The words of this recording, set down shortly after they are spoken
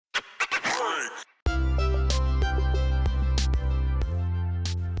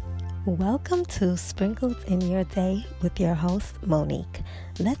Welcome to Sprinkles in Your Day with your host, Monique.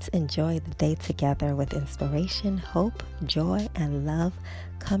 Let's enjoy the day together with inspiration, hope, joy, and love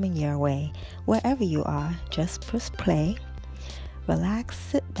coming your way. Wherever you are, just press play, relax,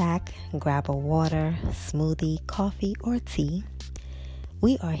 sit back, and grab a water, smoothie, coffee, or tea.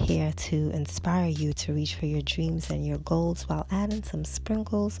 We are here to inspire you to reach for your dreams and your goals while adding some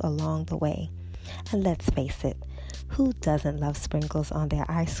sprinkles along the way. And let's face it, who doesn't love sprinkles on their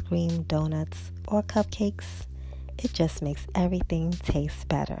ice cream, donuts, or cupcakes? It just makes everything taste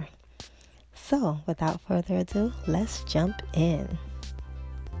better. So, without further ado, let's jump in.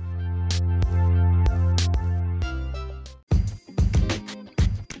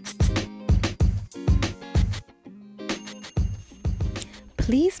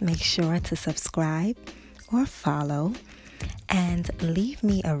 Please make sure to subscribe or follow and leave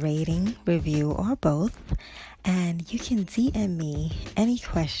me a rating, review, or both. And you can DM me any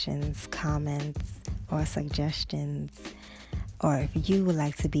questions, comments, or suggestions, or if you would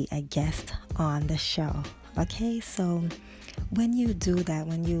like to be a guest on the show. Okay, so when you do that,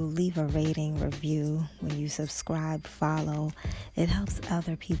 when you leave a rating, review, when you subscribe, follow, it helps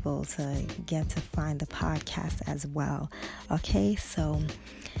other people to get to find the podcast as well. Okay, so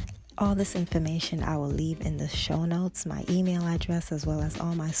all this information I will leave in the show notes, my email address, as well as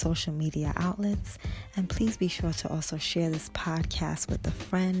all my social media outlets. And please be sure to also share this podcast with a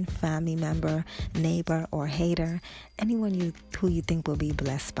friend, family member, neighbor, or hater, anyone who you think will be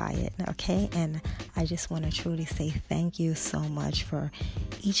blessed by it, okay? And I just want to truly say thank you so much for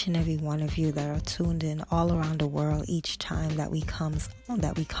each and every one of you that are tuned in all around the world each time that we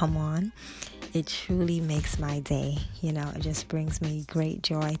come on. It truly makes my day. It just brings me great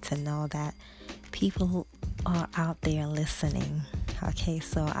joy to know that people are out there listening. Okay,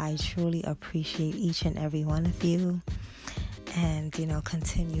 so I truly appreciate each and every one of you. And,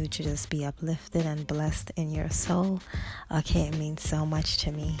 continue to just be uplifted and blessed in your soul. Okay, it means so much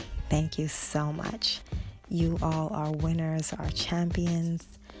to me. Thank you so much. You all are winners, are champions,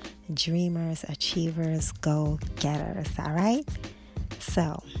 dreamers, achievers, go-getters, all right?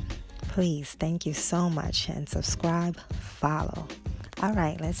 So, please, thank you so much, and subscribe, follow. All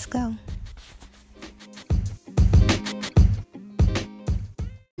right, let's go.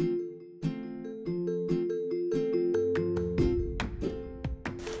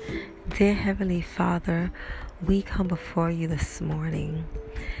 Dear Heavenly Father, we come before you this morning,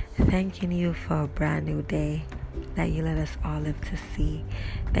 thanking you for a brand new day that you let us all live to see.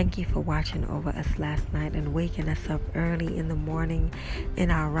 Thank you for watching over us last night and waking us up early in the morning in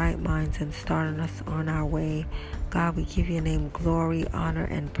our right minds and starting us on our way. God, we give your name glory, honor,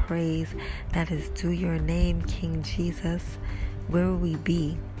 and praise that is due your name, King Jesus. Where would we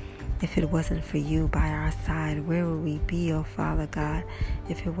be if it wasn't for you by our side? Where would we be, oh Father God,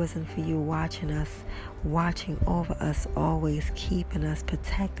 if it wasn't for you watching us, watching over us, always keeping us,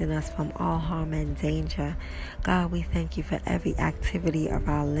 protecting us from all harm and danger? God, we thank you for every activity of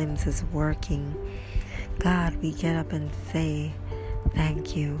our limbs is working. God, we get up and say,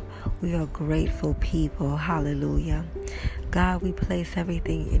 thank you. We are grateful people. Hallelujah. God, we place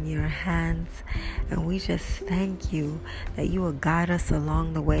everything in your hands, and we just thank you that you will guide us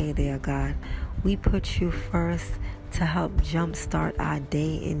along the way, dear God. We put you first to help jumpstart our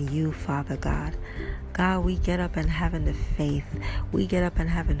day in you, Father God. God, we get up and having the faith. We get up and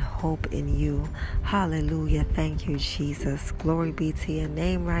having hope in you. Hallelujah. Thank you, Jesus. Glory be to your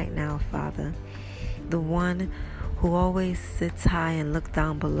name right now, Father. The one who always sits high and look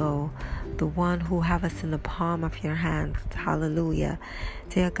down below, the one who have us in the palm of your hands. Hallelujah.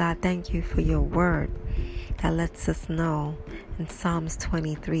 Dear God, thank you for your word that lets us know in Psalms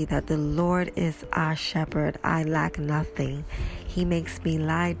 23 that the Lord is our shepherd. I lack nothing. He makes me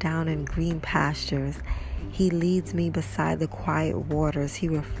lie down in green pastures. He leads me beside the quiet waters. He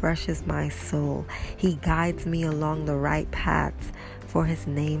refreshes my soul. He guides me along the right paths for his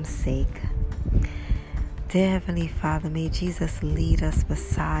name's sake. Dear Heavenly Father, may Jesus lead us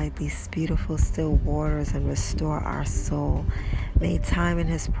beside these beautiful still waters and restore our soul. May time in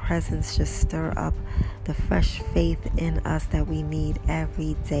his presence just stir up the fresh faith in us that we need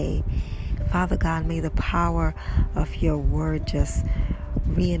every day. Father God, may the power of your word just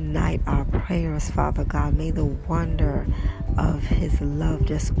reignite our prayers, Father God. May the wonder of his love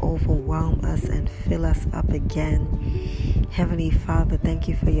just overwhelm us and fill us up again. Heavenly Father, thank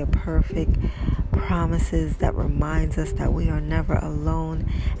you for your perfect promises that reminds us that we are never alone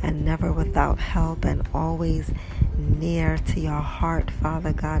and never without help and always near to your heart,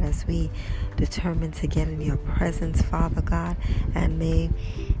 Father God, as we determine to get in your presence, Father God. And may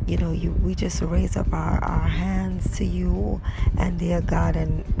we just raise up our hands to you, and dear God,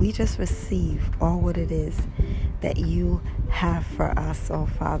 and we just receive all what it is that you have for us. Oh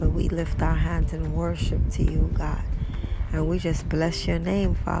Father, we lift our hands in worship to you, God, and we just bless your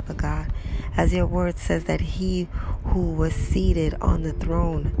name, Father God, as your word says that he who was seated on the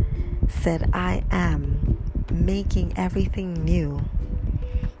throne said, I am making everything new.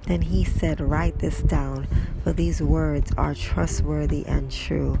 Then he said, write this down, for these words are trustworthy and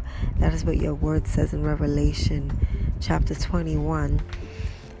true. That is what your word says in Revelation chapter 21.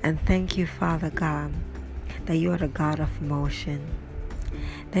 And thank you, Father God, that you are the God of motion.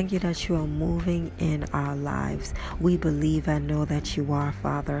 Thank you that you are moving in our lives. We believe and know that you are,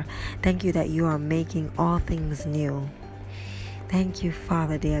 Father. Thank you that you are making all things new. Thank you,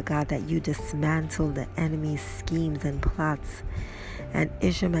 Father, dear God, that you dismantle the enemy's schemes and plots and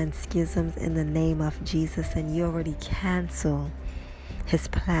ism and schisms in the name of Jesus, and you already cancel his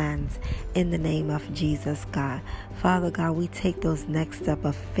plans in the name of Jesus, God. Father God, we take those next step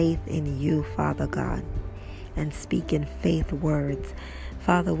of faith in you, Father God, and speak in faith words.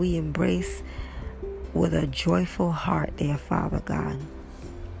 Father, we embrace with a joyful heart, dear Father God.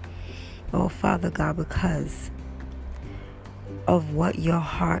 Oh, Father God, because of what your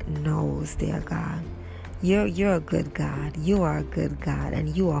heart knows, dear God. You're a good God. You are a good God,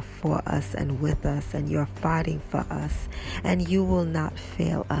 and you are for us and with us, and you're fighting for us, and you will not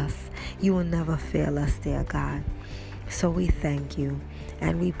fail us. You will never fail us, dear God. So we thank you,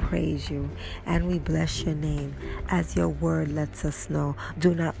 and we praise you, and we bless your name as your word lets us know.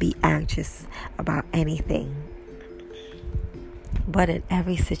 Do not be anxious about anything, but in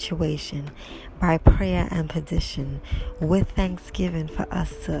every situation, by prayer and petition, with thanksgiving, for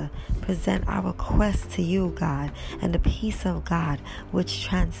us to present our requests to you, God, and the peace of God, which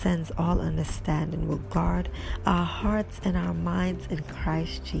transcends all understanding, will guard our hearts and our minds in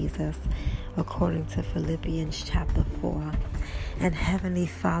Christ Jesus, according to Philippians chapter 4. And Heavenly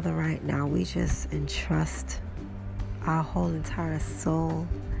Father, right now, we just entrust our whole entire soul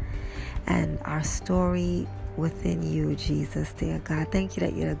and our story within you, Jesus, dear God. Thank you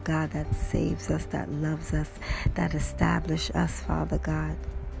that you're the God that saves us, that loves us, that establishes us, Father God.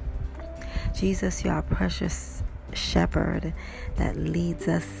 Jesus, you're our precious shepherd that leads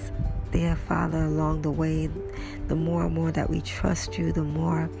us, dear Father, along the way. The more and more that we trust you, the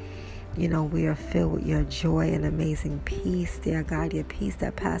more we are filled with your joy and amazing peace, dear God, your peace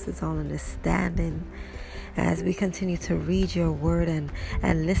that passes all understanding. As we continue to read your word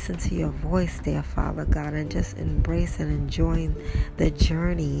and listen to your voice, dear Father God, and just embrace and enjoy the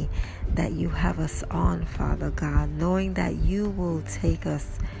journey that you have us on, Father God, knowing that you will take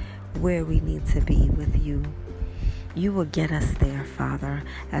us where we need to be with you. You will get us there, Father,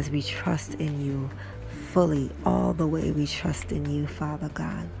 as we trust in you fully, all the way we trust in you, Father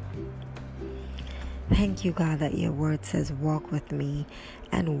God. Thank you, God, that your word says, walk with me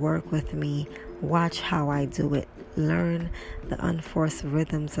and work with me. Watch how I do it. Learn the unforced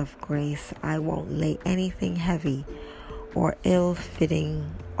rhythms of grace. I won't lay anything heavy or ill-fitting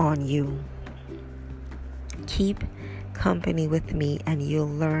on you. Keep company with me, and you'll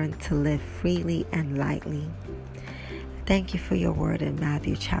learn to live freely and lightly. Thank you for your word in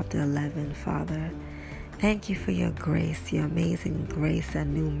Matthew chapter 11, Father. Thank you for your grace, your amazing grace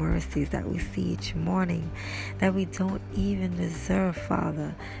and new mercies that we see each morning that we don't even deserve,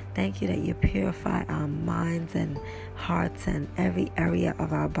 Father. Thank you that you purify our minds and hearts and every area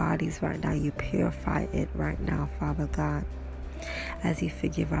of our bodies right now. You purify it right now, Father God, as you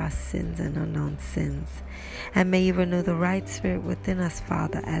forgive our sins and unknown sins. And may you renew the right spirit within us,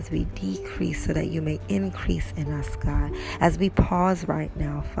 Father, as we decrease so that you may increase in us, God. As we pause right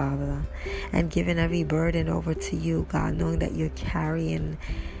now, Father, and giving every burden over to you, God, knowing that you're carrying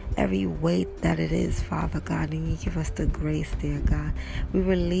every weight that it is, Father God, and you give us the grace, dear God. We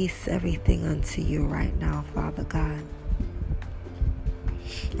release everything unto you right now, Father God.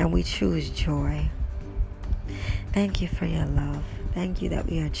 And we choose joy. Thank you for your love. Thank you that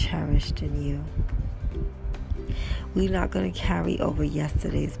we are cherished in you. We're not going to carry over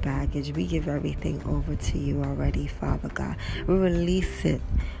yesterday's baggage. We give everything over to you already, Father God. We release it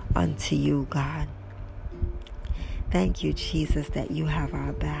unto you, God. Thank you, Jesus, that you have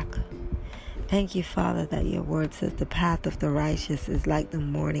our back. Thank you, Father, that your word says the path of the righteous is like the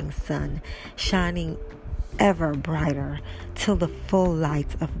morning sun, shining ever brighter till the full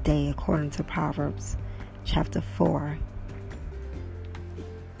light of day, according to Proverbs chapter 4.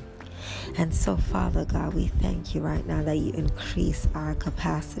 And so, Father God, we thank you right now that you increase our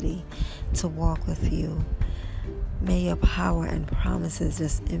capacity to walk with you. May your power and promises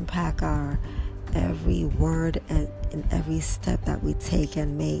just impact our every word and in every step that we take,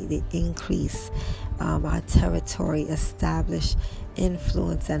 and may the increase our territory, establish,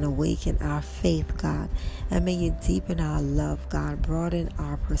 influence, and awaken our faith, God. And may you deepen our love, God, broaden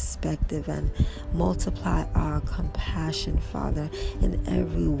our perspective, and multiply our compassion, Father, in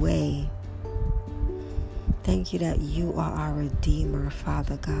every way. Thank you that you are our Redeemer,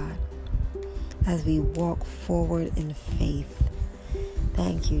 Father God, as we walk forward in faith.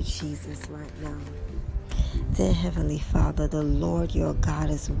 Thank you, Jesus, right now. Dear Heavenly Father, the Lord your God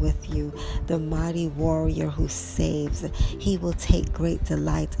is with you, the mighty warrior who saves. He will take great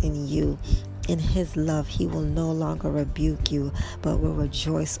delight in you. In his love, he will no longer rebuke you, but will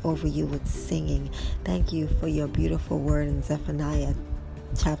rejoice over you with singing. Thank you for your beautiful word in Zephaniah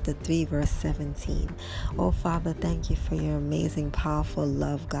chapter 3, verse 17. Oh, Father, thank you for your amazing, powerful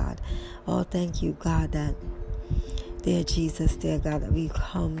love, God. Oh, thank you, God, that dear Jesus, dear God, that we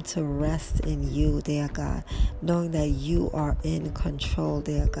come to rest in you, dear God, knowing that you are in control,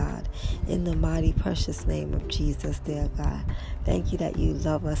 dear God, in the mighty, precious name of Jesus, dear God. Thank you that you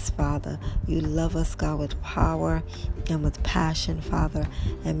love us, Father. You love us, God, with power and with passion, Father.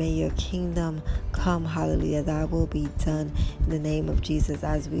 And may your kingdom come, hallelujah. Thy will be done in the name of Jesus,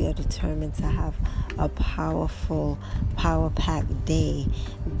 as we are determined to have a powerful, power-packed day,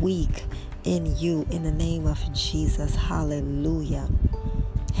 week, in you, in the name of Jesus. Hallelujah.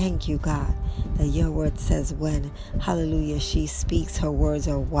 Thank you, God, that your word says when, hallelujah, she speaks, her words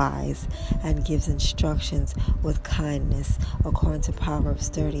are wise and gives instructions with kindness, according to Proverbs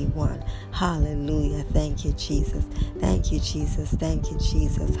 31. Hallelujah. Thank you, Jesus. Thank you, Jesus. Thank you,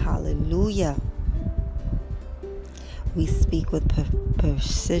 Jesus. Hallelujah. We speak with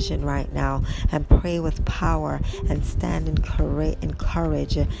precision right now, and pray with power, and stand in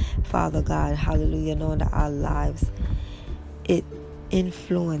courage, Father God, hallelujah, knowing that our lives, it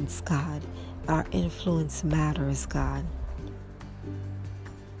influence, God. Our influence matters, God,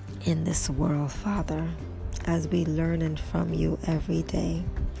 in this world, Father, as we learn from you every day.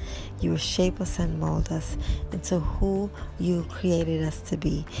 You shape us and mold us into who you created us to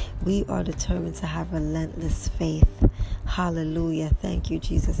be. We are determined to have relentless faith. Hallelujah. Thank you,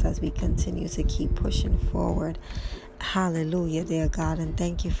 Jesus, as we continue to keep pushing forward. Hallelujah, dear God, and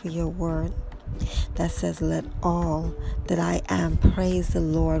thank you for your word that says, let all that I am praise the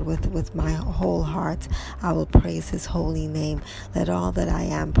Lord with my whole heart. I will praise his holy name. Let all that I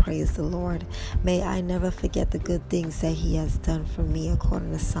am praise the Lord. May I never forget the good things that he has done for me,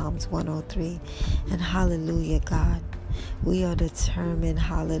 according to Psalms 103. And hallelujah, God, we are determined,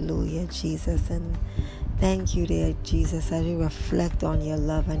 hallelujah, Jesus, and thank you, dear Jesus, as we reflect on your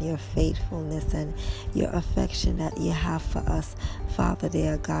love and your faithfulness and your affection that you have for us, Father,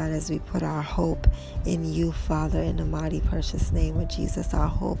 dear God, as we put our hope in you, Father, in the mighty, precious name of Jesus. Our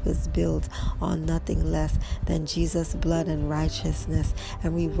hope is built on nothing less than Jesus' blood and righteousness,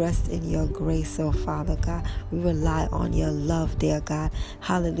 and we rest in your grace, oh Father God. We rely on your love, dear God,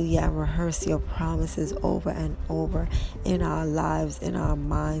 hallelujah, and rehearse your promises over and over in our lives, in our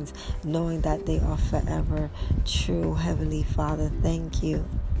minds, knowing that they are forever true. Heavenly Father, thank you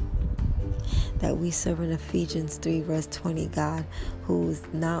that we serve in Ephesians 3 verse 20, God, who is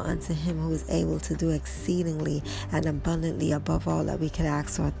now unto him who is able to do exceedingly and abundantly above all that we can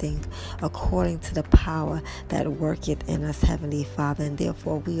ask or think, according to the power that worketh in us, Heavenly Father. And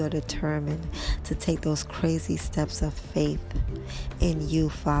therefore we are determined to take those crazy steps of faith in you,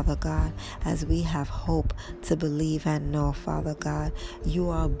 Father God, as we have hope to believe and know, Father God. You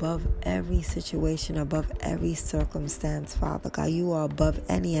are above every situation, above every circumstance, Father God. You are above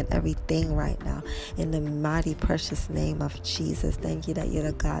any and everything right now. In the mighty, precious name of Jesus, thank you that you're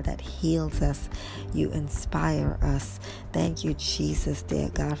the God that heals us. You inspire us. Thank you, Jesus, dear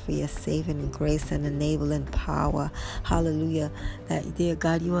God, for your saving grace and enabling power. Hallelujah. That, dear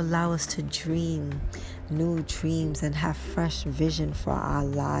God, you allow us to dream new dreams and have fresh vision for our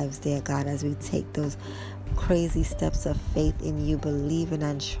lives, dear God, as we take those crazy steps of faith in you, believing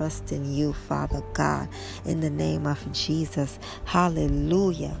and trusting you, Father God, in the name of Jesus.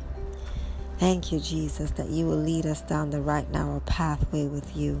 Hallelujah. Thank you, Jesus, that you will lead us down the right narrow pathway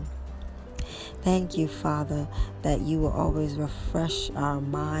with you. Thank you, Father, that you will always refresh our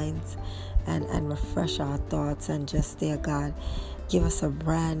minds and refresh our thoughts, and just, dear God, give us a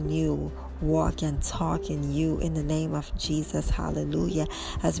brand new walk and talk in you, in the name of Jesus. Hallelujah.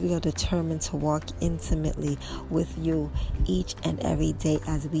 As we are determined to walk intimately with you each and every day,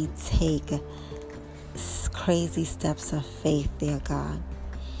 as we take crazy steps of faith, dear God,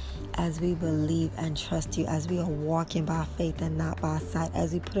 as we believe and trust you, as we are walking by faith and not by sight,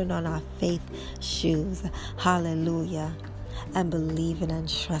 as we put on our faith shoes. Hallelujah. and believing and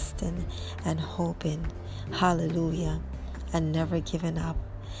trusting and hoping. Hallelujah. And never giving up.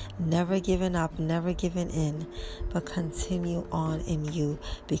 Never giving up, never giving in, but continue on in you,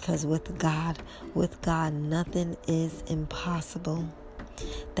 because with God, nothing is impossible.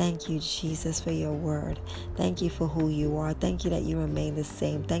 Thank you, Jesus, for your word. Thank you for who you are. Thank you that you remain the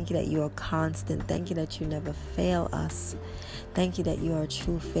same. Thank you that you are constant. Thank you that you never fail us. Thank you that you are a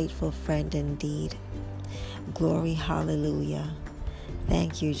true, faithful friend indeed. Glory, hallelujah.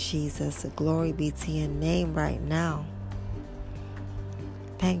 Thank you, Jesus. Glory be to your name right now.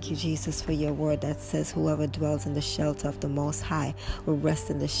 Thank you, Jesus, for your word that says whoever dwells in the shelter of the Most High will rest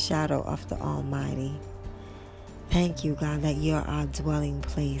in the shadow of the Almighty. Thank you, God, that you're our dwelling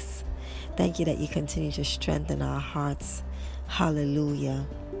place. Thank you that you continue to strengthen our hearts. Hallelujah.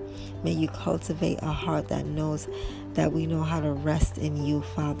 May you cultivate a heart that knows that we know how to rest in you,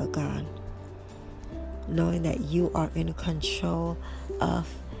 Father God. Knowing that you are in control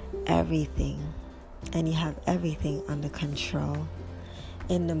of everything and you have everything under control.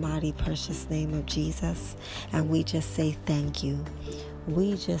 In the mighty precious name of Jesus. And we just say thank you.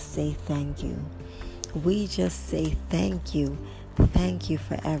 We just say thank you. We just say thank you. Thank you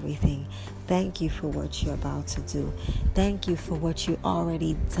for everything. Thank you for what you're about to do. Thank you for what you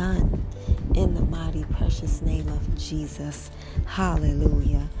already done. In the mighty precious name of Jesus.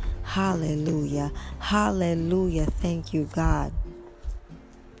 Hallelujah. Hallelujah. Hallelujah. Thank you, God,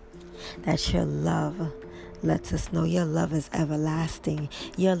 that your love lets us know your love is everlasting.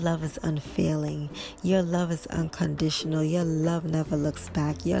 Your love is unfailing. Your love is unconditional. Your love never looks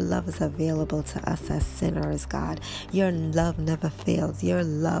back. Your love is available to us as sinners, God. Your love never fails. Your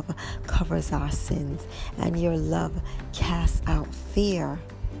love covers our sins. And your love casts out fear.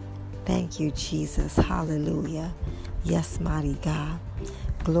 Thank you, Jesus. Hallelujah. Yes, mighty God.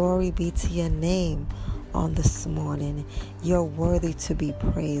 Glory be to your name on this morning. You're worthy to be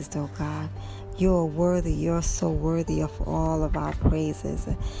praised, oh God. You're worthy. You're so worthy of all of our praises.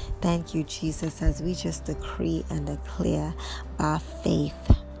 Thank you, Jesus, as we just decree and declare by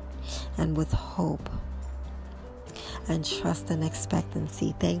faith and with hope and trust and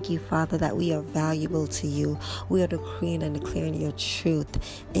expectancy. Thank you, Father, that we are valuable to you. We are decreeing and declaring your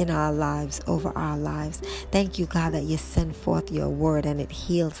truth in our lives, over our lives. Thank you, God, that you send forth your word and it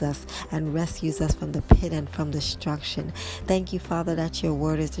heals us and rescues us from the pit and from destruction. Thank you, Father, that your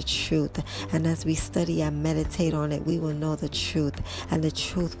word is the truth. And as we study and meditate on it, we will know the truth, and the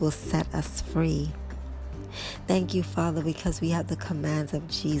truth will set us free. Thank you, Father, because we have the commands of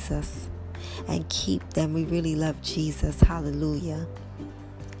Jesus and keep them. We really love Jesus. Hallelujah.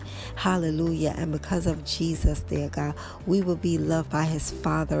 Hallelujah. And because of Jesus, dear God, we will be loved by his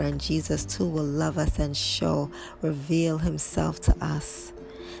Father, and Jesus too will love us and reveal himself to us.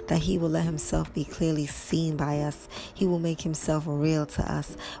 That he will let himself be clearly seen by us. He will make himself real to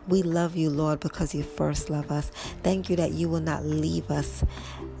us. We love you, Lord, because you first love us. Thank you that you will not leave us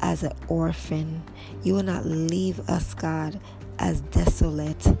as an orphan. You will not leave us, God, as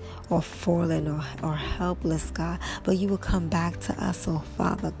desolate or fallen or helpless, God, but you will come back to us, oh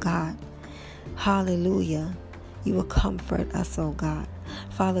Father God. Hallelujah. You will comfort us, oh God.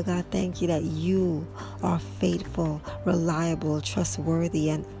 Father God, thank you that you are faithful, reliable, trustworthy,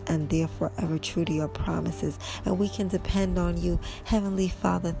 and therefore ever true to your promises. And we can depend on you. Heavenly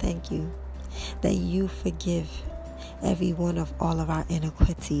Father, thank you that you forgive every one of all of our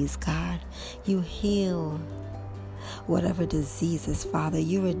iniquities, God. You heal whatever diseases, Father.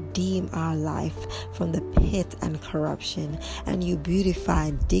 You redeem our life from the pit and corruption, and you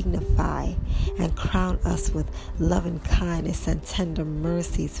beautify, dignify, and crown us with loving kindness and tender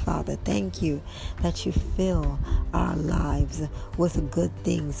mercies, Father. Thank you that you fill our lives with good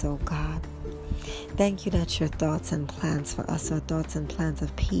things, oh God. Thank you that your thoughts and plans for us are thoughts and plans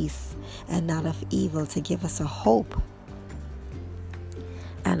of peace and not of evil, to give us a hope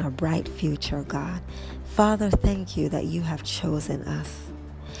and a bright future, God. Father, thank you that you have chosen us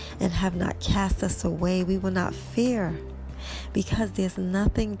and have not cast us away. We will not fear, because there's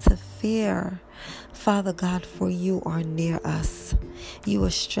nothing to fear, Father God, for you are near us. You will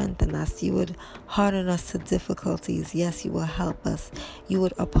strengthen us. You would harden us to difficulties. Yes, you will help us. You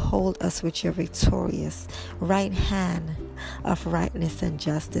would uphold us with your victorious right hand of rightness and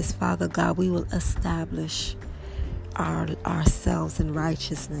justice. Father God, we will establish ourselves in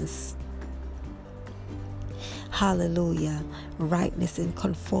righteousness. Hallelujah. Rightness in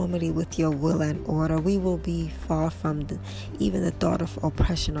conformity with your will and order. We will be far from even the thought of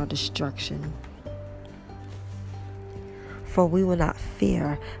oppression or destruction. For we will not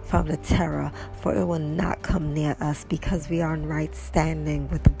fear from the terror, for it will not come near us, because we are in right standing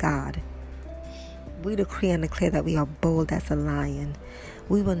with God. We decree and declare that we are bold as a lion.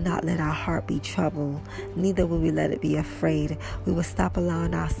 We will not let our heart be troubled, neither will we let it be afraid. We will stop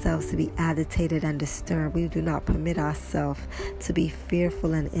allowing ourselves to be agitated and disturbed. We do not permit ourselves to be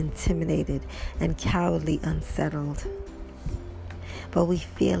fearful and intimidated and cowardly unsettled. But we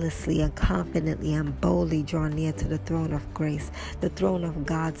fearlessly and confidently and boldly draw near to the throne of grace, the throne of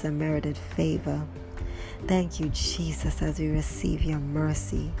God's unmerited favor. Thank you, Jesus, as we receive your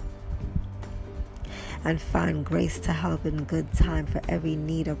mercy and find grace to help in good time for every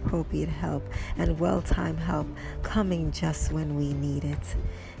need, appropriate help and well-timed help coming just when we need it.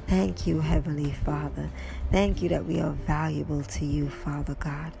 Thank you, Heavenly Father. Thank you that we are valuable to you, Father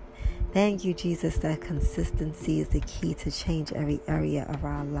God. Thank you, Jesus, that consistency is the key to change every area of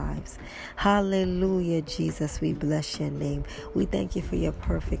our lives. Hallelujah, Jesus, we bless your name. We thank you for your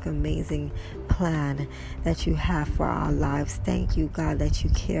perfect, amazing plan that you have for our lives. Thank you, God, that you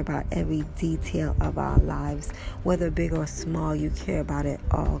care about every detail of our lives, whether big or small. You care about it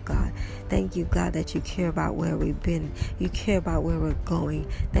all, God. Thank you, God, that you care about where we've been. You care about where we're going.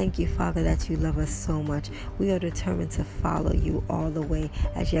 Thank you, Father, that you love us so much. We are determined to follow you all the way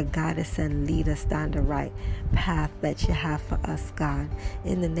as your guide and lead us down the right path that you have for us, God.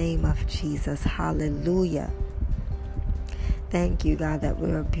 In the name of Jesus, hallelujah. Thank you, God, that we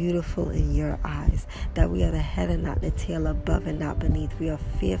are beautiful in your eyes, that we are the head and not the tail, above and not beneath. We are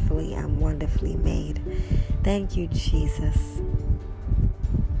fearfully and wonderfully made. Thank you, Jesus,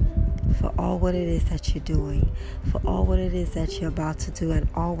 for all what it is that you're doing, for all what it is that you're about to do, and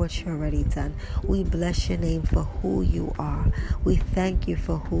all what you've already done. We bless your name for who you are. We thank you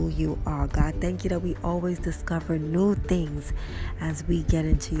for who you are, God. Thank you that we always discover new things as we get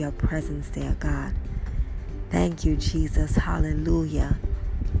into your presence there, God. Thank you, Jesus. Hallelujah.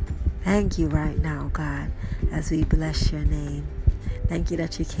 Thank you right now, God, as we bless your name. Thank you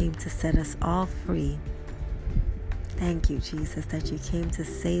that you came to set us all free. Thank you, Jesus, that you came to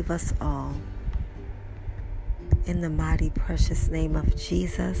save us all. In the mighty, precious name of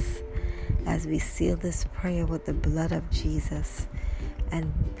Jesus, as we seal this prayer with the blood of Jesus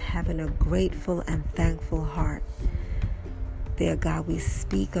and having a grateful and thankful heart, dear God, we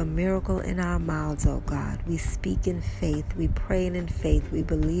speak a miracle in our mouths, oh God. We speak in faith. We pray in faith. We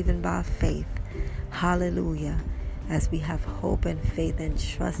believe in by faith. Hallelujah. As we have hope and faith and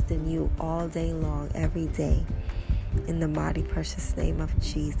trust in you all day long, every day. In the mighty precious name of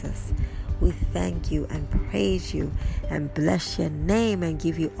Jesus, we thank you and praise you and bless your name and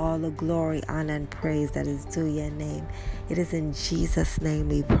give you all the glory, honor, and praise that is due your name. It is in Jesus' name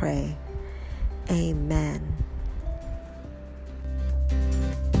we pray. Amen.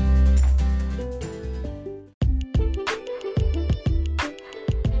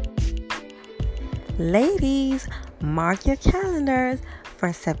 Ladies, mark your calendars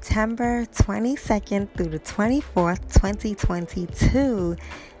for September 22nd through the 24th, 2022.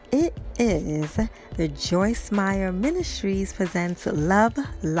 It is the Joyce Meyer Ministries presents Love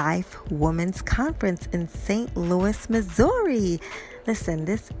Life Women's Conference in St. Louis, Missouri. Listen,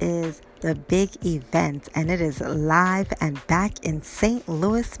 this is the big event, and it is live and back in St.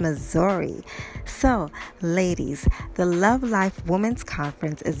 Louis, Missouri. So, ladies, the Love Life Women's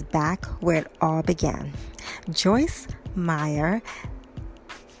Conference is back where it all began. Joyce Meyer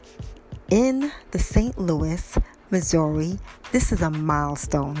in the St. Louis, Missouri. This is a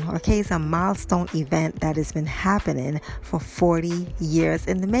milestone, okay? It's a milestone event that has been happening for 40 years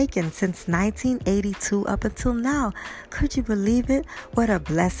in the making, since 1982 up until now. Could you believe it? What a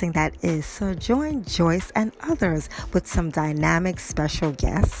blessing that is. So join Joyce and others with some dynamic special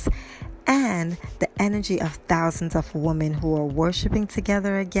guests and the energy of thousands of women who are worshiping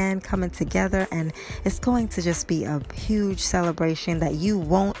together again, coming together, and it's going to just be a huge celebration that you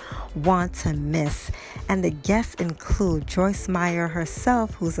won't want to miss. And the guests include Joyce Meyer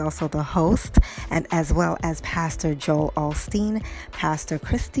herself, who's also the host, and as well as Pastor Joel Osteen, Pastor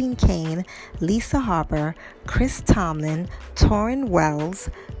Christine Kane, Lisa Harper, Chris Tomlin, Torrin Wells,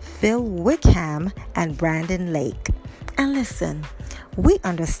 Phil Wickham, and Brandon Lake. And listen, we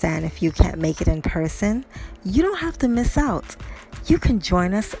understand if you can't make it in person. You don't have to miss out. You can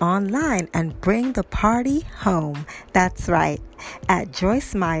join us online and bring the party home. That's right, at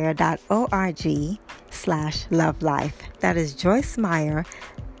joycemeyer.org/lovelife. That is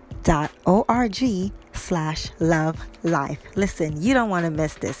joycemeyer.org/lovelife. Listen, you don't want to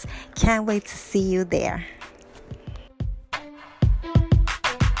miss this. Can't wait to see you there.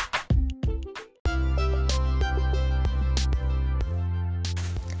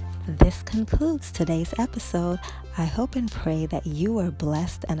 This concludes today's episode. I hope and pray that you are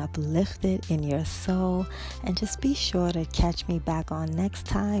blessed and uplifted in your soul. And just be sure to catch me back on next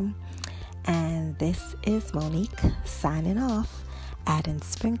time. And this is Monique signing off, adding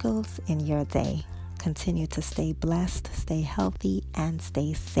sprinkles in your day. Continue to stay blessed, stay healthy, and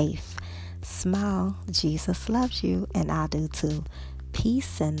stay safe. Smile. Jesus loves you, and I do too.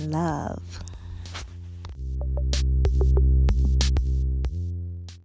 Peace and love.